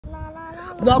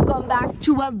Welcome back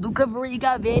to a Luca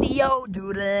Bariga video.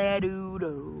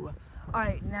 Doo-da-doo-doo.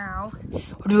 Alright, now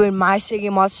we're doing my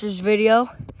Singing Monsters video.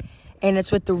 And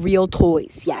it's with the real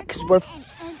toys. Yeah, because we're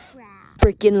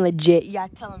freaking legit. Yeah,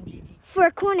 tell them, Gigi.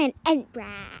 Furcorn and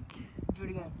Entbrat. Do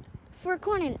it again.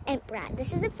 Furcorn and Entbrat.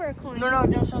 This is the Furcorn. No,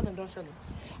 don't show them.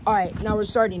 Alright, now we're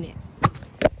starting it.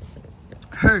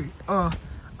 Hey,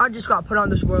 I just got put on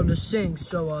this world to sing,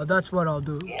 so that's what I'll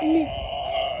do.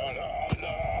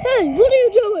 Hey, what are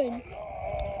you doing?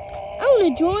 I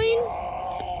want to join.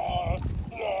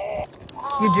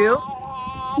 You do?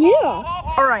 Yeah.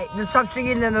 Alright, then stop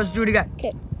singing and then let's do it again.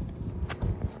 Okay.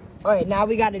 Alright, now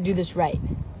we got to do this right.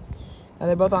 Now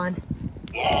they're both on.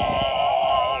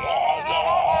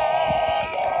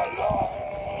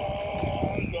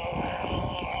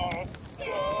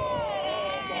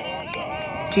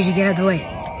 Gigi, get out of the way.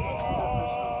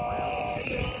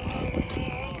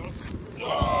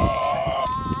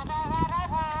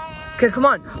 Okay, come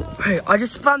on. Hey, I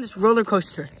just found this roller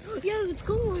coaster. Yeah, let's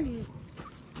go on it.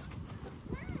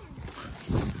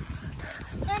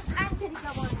 I'm going to go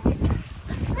on it.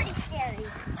 It's pretty scary.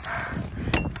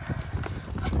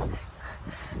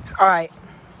 All right.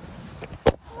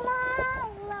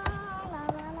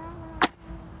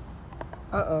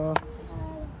 Uh-oh.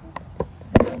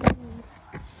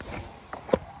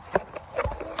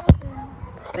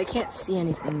 They can't see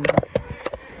anything.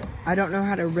 I don't know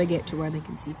how to rig it to where they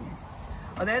can see things.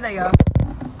 Oh, there they go.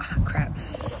 Oh, crap.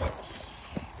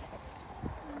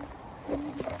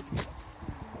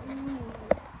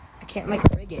 I can't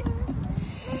rig it.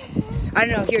 I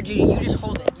don't know. Here, Gigi, you just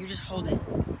hold it.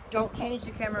 Don't change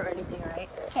the camera or anything, all right?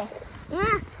 Okay.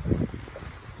 Yeah.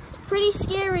 It's pretty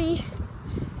scary.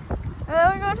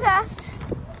 Oh, we're going fast.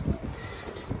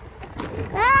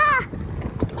 Ah!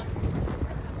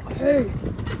 Hey,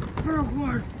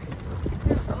 Furcorn.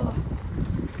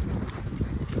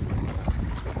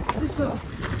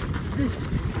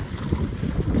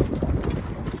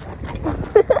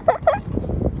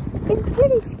 It's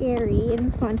pretty scary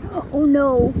and fun. Oh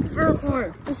no.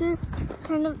 Furcorn. This is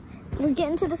kind of, we're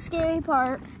getting to the scary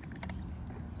part.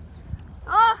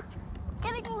 Oh,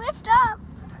 getting lift up.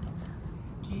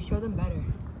 Did you show them better?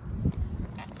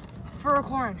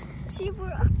 Furcorn. See,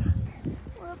 we're up.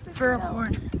 The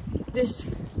Furcorn. This.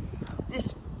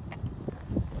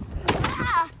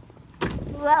 Ah.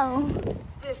 Whoa.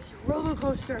 This roller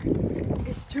coaster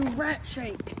is too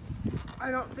rat-shaped.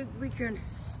 I don't think we can.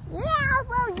 Yeah,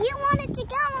 well, you wanted to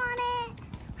go on it.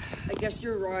 I guess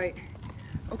you're right.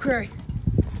 Okay.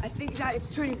 I think that it's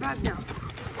turning back now.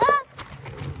 Ah.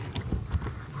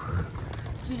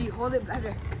 Gigi, hold it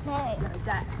better. Okay. Like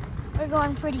that. We're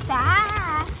going pretty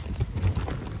fast.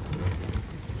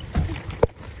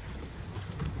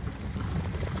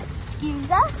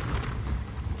 Excuse us.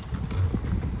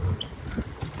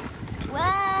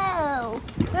 Whoa.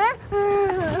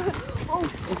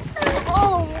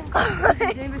 Oh. You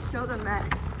didn't even show them that.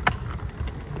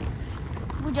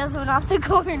 We just went off the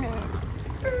corner.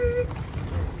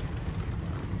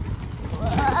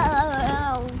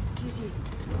 Whoa. Gigi.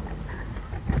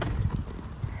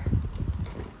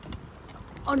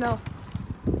 Oh no.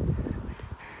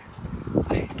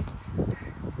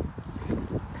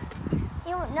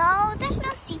 No, there's no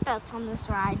seatbelts on this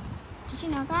ride. Did you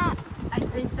know that? I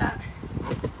think that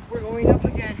we're going up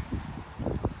again.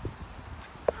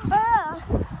 Ah.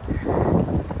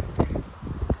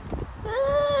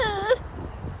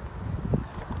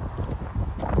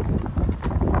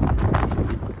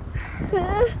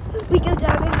 We go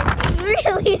down and it's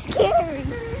really scary.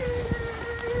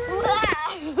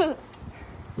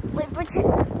 Wait, pretend.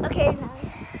 Okay, now.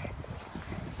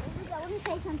 I want to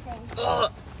say something.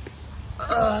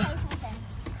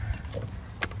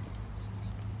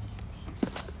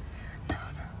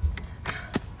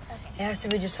 It has to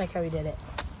be just like how we did it.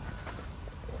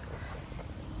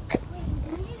 Wait,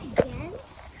 you're doing it again?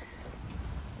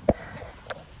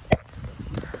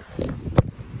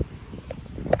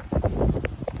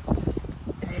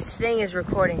 This thing is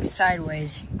recording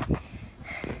sideways.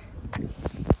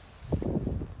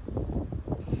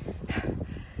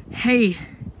 Hey,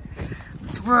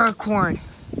 Furcorn.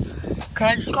 Can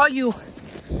I just call you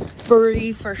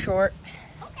Furry for short?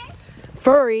 Okay.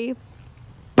 Furry.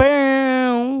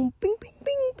 Boom. Bing, bing,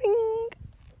 bing, bing.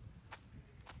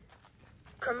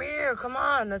 Come here. Come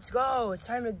on. Let's go. It's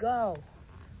time to go.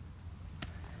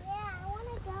 Yeah, I want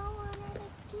to go on it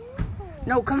again.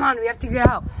 No, come on. We have to get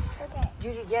out. Okay.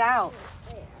 Judy, get out.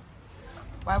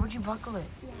 Why would you buckle it?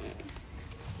 Yeah.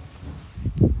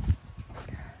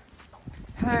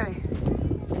 Hey.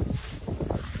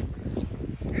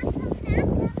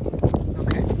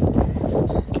 Okay.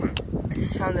 I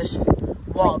just found this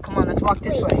wall. Come on, let's walk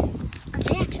this way. Are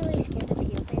they actually scared of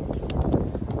humans?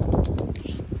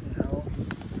 No.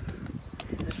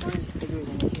 This one is bigger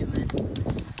than a human.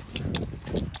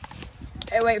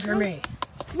 Hey, wait for me.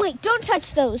 Wait, don't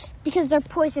touch those because they're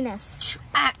poisonous.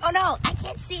 Oh no, I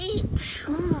can't see.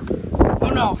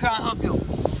 Oh no, here, I'll help you.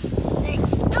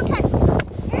 Thanks. Don't touch.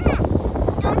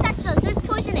 Don't touch those. They're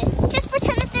poisonous. Just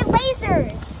pretend that they're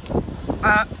lasers.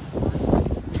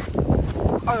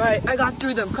 Alright, I got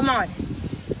through them. Come on.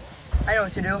 I know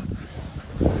what to do.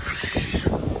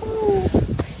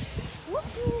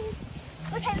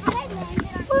 Okay, I landed on.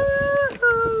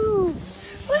 Woohoo!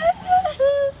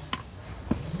 Woohoo!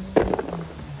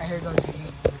 Here you go, Gigi.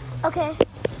 Okay.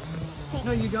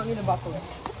 No, you don't need to buckle it.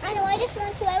 I know. I just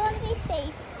want to. I want to be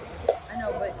safe. I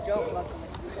know, but don't buckle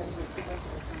it because it's supposed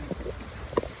to come.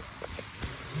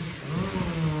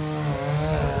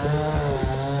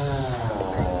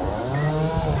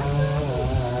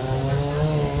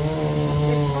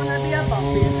 It's gonna be a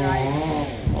bumpy ride.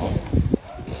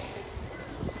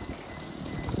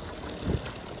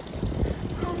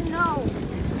 Oh no.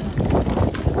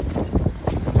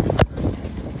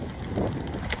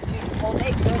 Hold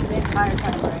it good the entire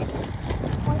time, right?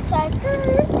 One side.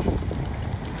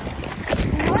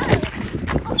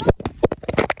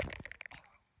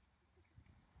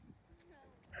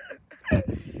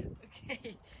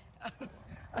 Okay.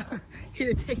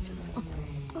 Here, take the phone.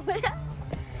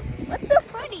 What's so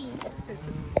funny?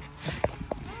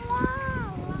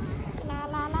 La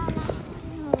la la la.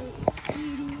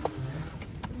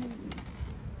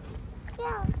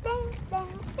 Down, down,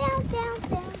 down, down, down,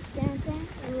 down, down, down.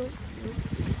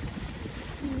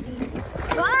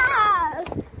 Ah!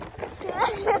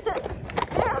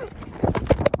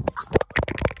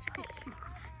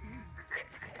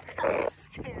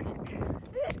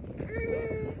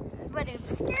 But I'm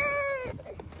scared.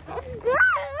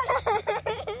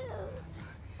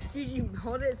 Gigi,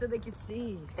 hold it so they can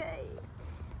see. Okay.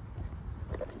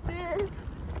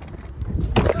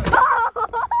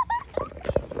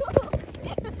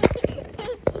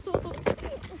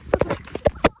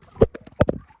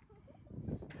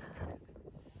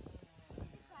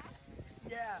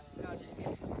 Yeah. No, just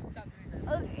kidding. Stop doing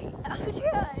that. Okay, I'll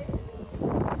try.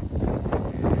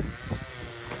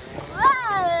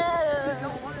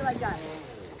 Don't hold it like that.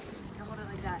 Don't hold it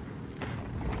like that.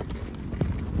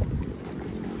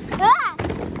 Ah!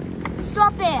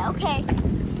 Stop it, okay.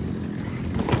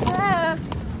 Ah.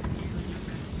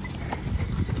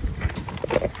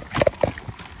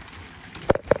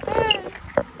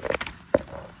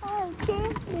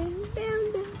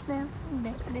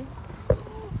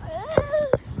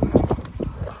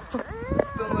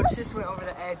 Boom, it just went over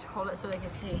the edge. Hold it so they can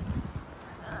see.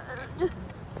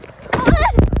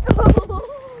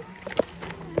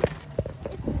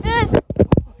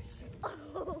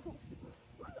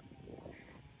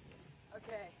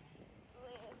 Okay.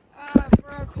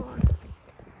 Paracord.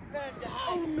 I'm gonna die.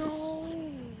 Oh no!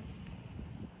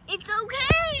 It's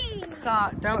okay!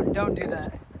 Stop. Don't do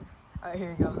that. Alright,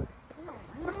 here you go.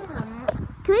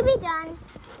 Can we be done?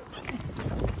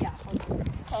 Yeah, hold on.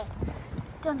 Okay.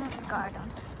 Don't touch the guard, don't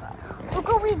touch the guard. Look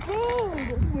what we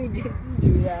did! We didn't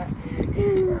do that.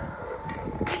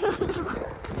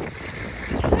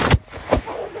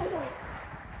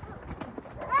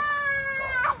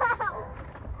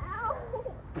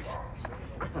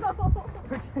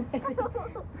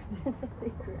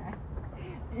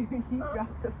 Dude, you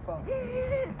dropped the phone.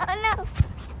 Oh no!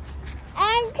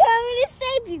 I'm coming to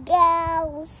save you,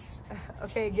 gals!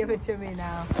 Okay, give it to me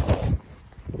now.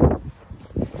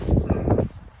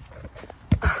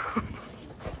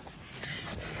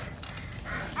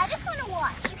 I just want to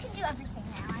watch. You can do everything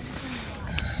now. I just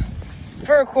want to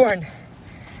watch. Furcorn,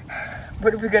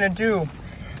 what are we gonna do?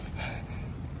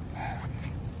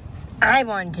 I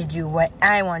wanted to do what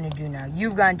I want to do now.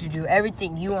 You've got to do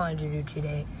everything you wanted to do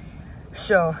today.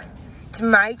 So, it's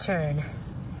my turn.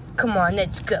 Come on,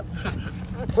 let's go.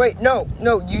 Wait, no,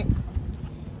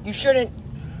 you shouldn't.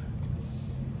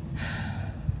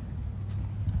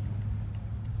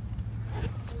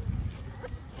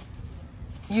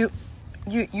 You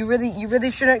really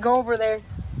shouldn't go over there.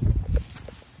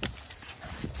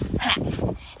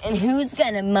 And who's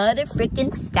gonna mother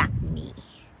frickin' stop me?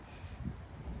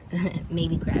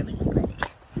 Maybe gravity, buddy.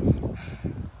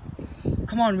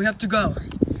 Come on, we have to go.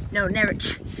 No, never.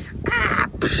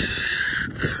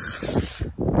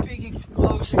 Big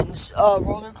explosions.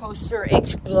 Roller coaster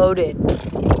exploded.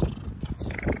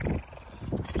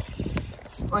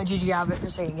 Wait, Gigi, get out of it for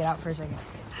a second. Get out for a second.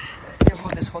 Here,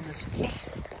 hold this.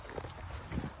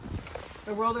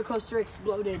 The roller coaster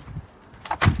exploded.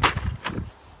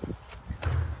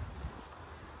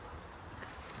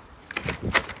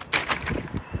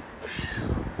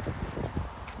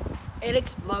 It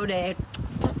exploded.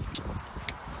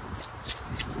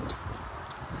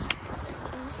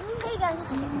 There you go.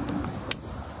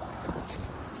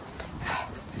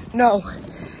 No,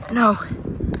 no,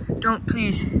 don't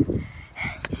please.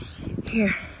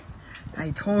 Here,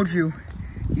 I told you,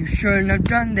 you shouldn't have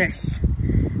done this.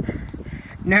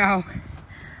 Now,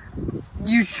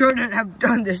 you shouldn't have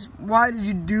done this. Why did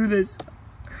you do this?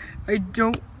 I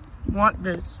don't want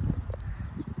this.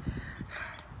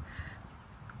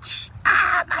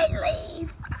 Ah, my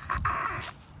leaf.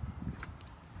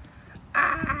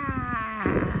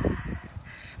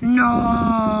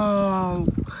 No.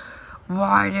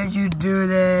 Why did you do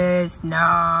this?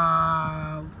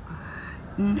 No.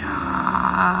 No.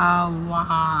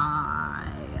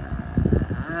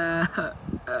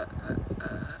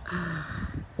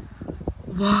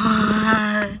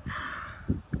 Why?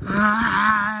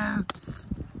 Why?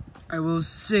 I will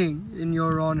sing in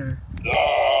your honor.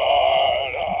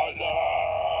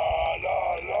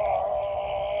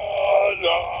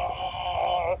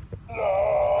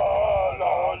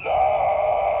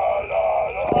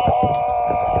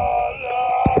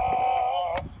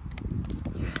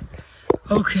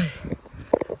 Okay,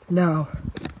 now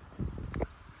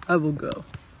I will go.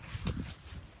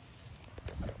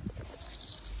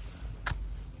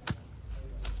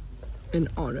 In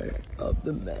honor of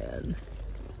the man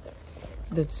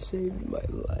that saved my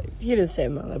life. He didn't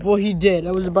save my life. Well, he did.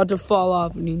 I was about to fall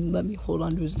off and he let me hold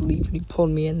on to his leaf and he pulled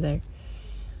me in there.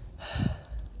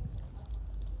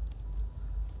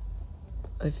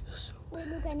 I feel so bad. Wait,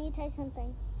 Luke, I need to tell you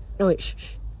something. No, wait,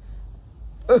 shh.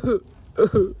 Luke,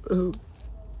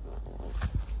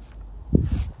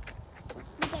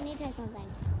 I need to tell you something.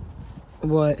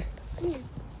 What?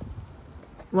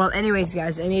 Well, anyways,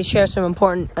 guys, I need to share some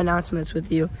important announcements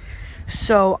with you.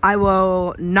 So, I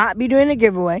will not be doing a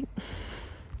giveaway.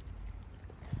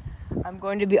 I'm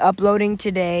going to be uploading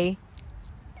today.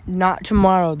 Not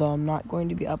tomorrow, though. I'm not going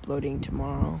to be uploading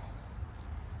tomorrow.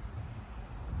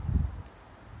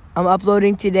 I'm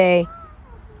uploading today,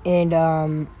 and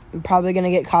I'm probably going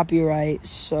to get copyright,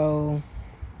 so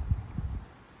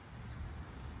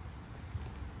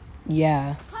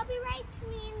yeah. Copyright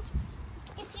means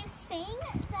if you sing,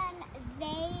 then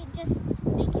they just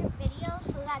make your video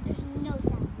so that there's no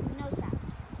sound.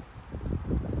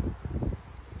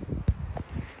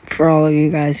 For all of you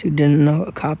guys who didn't know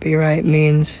what copyright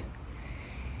means.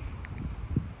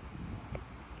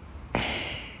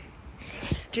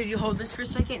 Did you hold this for a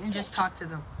second and just talk to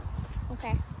them?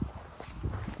 Okay.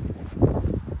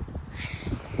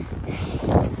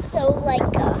 So,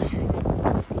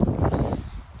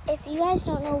 if you guys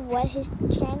don't know what his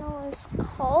channel is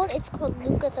called, it's called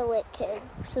Luca the Lit Kid.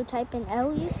 So type in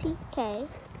Luca,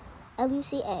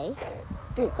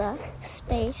 Luca,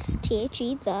 space,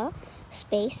 THE, the,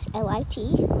 space, LIT,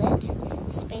 lit,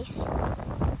 space,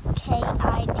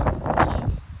 KID,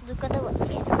 kid, Luca the Lit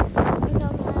Kid. You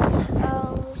know,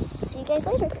 I'll see you guys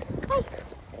later.